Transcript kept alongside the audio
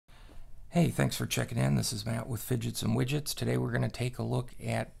Hey, thanks for checking in. This is Matt with Fidgets and Widgets. Today we're going to take a look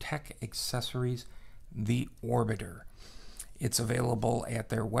at TEC Accessories, the Orbiter. It's available at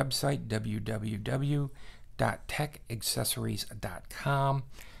their website, www.techaccessories.com.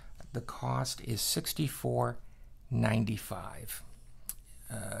 The cost is $64.95.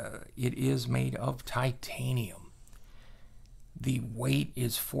 It is made of titanium. The weight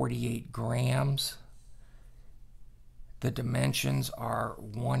is 48 grams. The dimensions are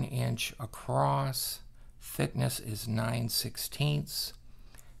 1 inch across. Thickness is 9/16.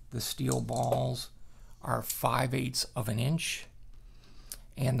 The steel balls are 5/8 of an inch.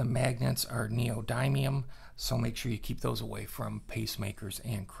 And the magnets are neodymium, so make sure you keep those away from pacemakers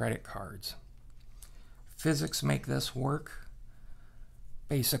and credit cards. Physics make this work.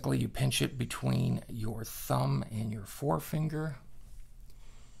 Basically, you pinch it between your thumb and your forefinger.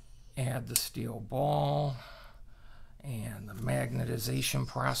 Add the steel ball. And the magnetization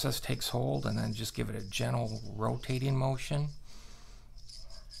process takes hold, and then just give it a gentle rotating motion.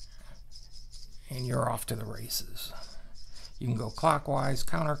 And you're off to the races. You can go clockwise,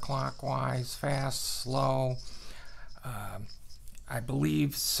 counterclockwise, fast, slow. I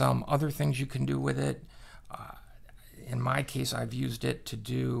believe some other things you can do with it. In my case, I've used it to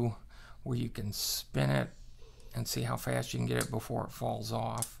do where you can spin it and see how fast you can get it before it falls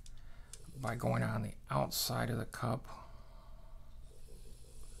off by going on the outside of the cup.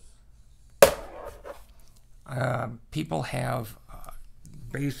 People have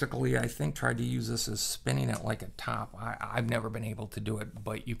basically, I think, tried to use this as spinning it like a top. I've never been able to do it,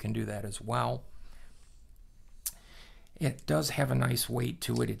 but you can do that as well. It does have a nice weight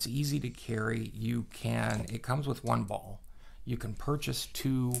to it. It's easy to carry. It comes with one ball. You can purchase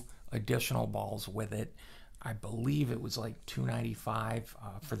 2 additional balls with it. I believe it was like $2.95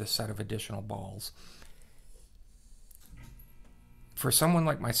 for the set of additional balls. For someone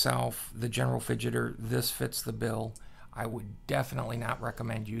like myself, the general fidgeter, this fits the bill. I would definitely not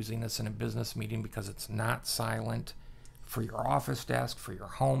recommend using this in a business meeting because it's not silent. For your office desk, for your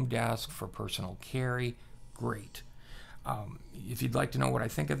home desk, for personal carry, great. If you'd like to know what I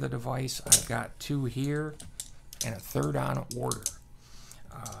think of the device, I've got 2 here and a 3rd on order.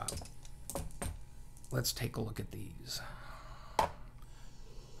 Let's take a look at these.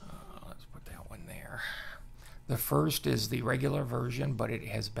 Let's put that one there. The first is the regular version, but it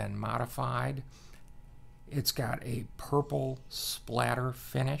has been modified. It's got a purple splatter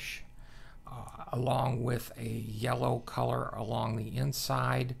finish, along with a yellow color along the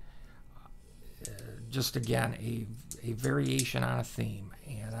inside. Just again, a variation on a theme,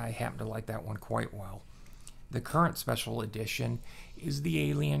 and I happen to like that one quite well. The current special edition is the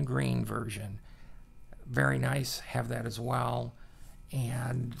alien green version. Very nice, have that as well.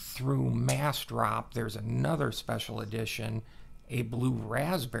 And through Mass Drop, there's another special edition, a blue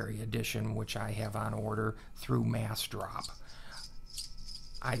raspberry edition, which I have on order through Mass Drop.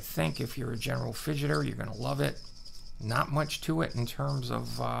 I think if you're a general fidgeter, you're going to love it. Not much to it in terms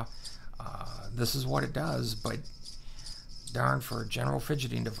of this is what it does, but darn, for a general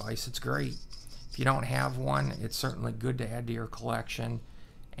fidgeting device, it's great. If you don't have one, it's certainly good to add to your collection.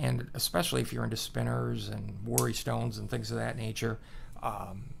 And especially if you're into spinners and worry stones and things of that nature,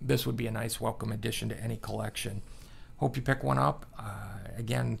 this would be a nice welcome addition to any collection. Hope you pick one up.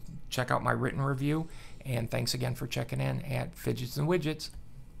 Again, check out my written review, and thanks again for checking in at Fidgets and Widgets.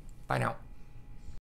 Bye now.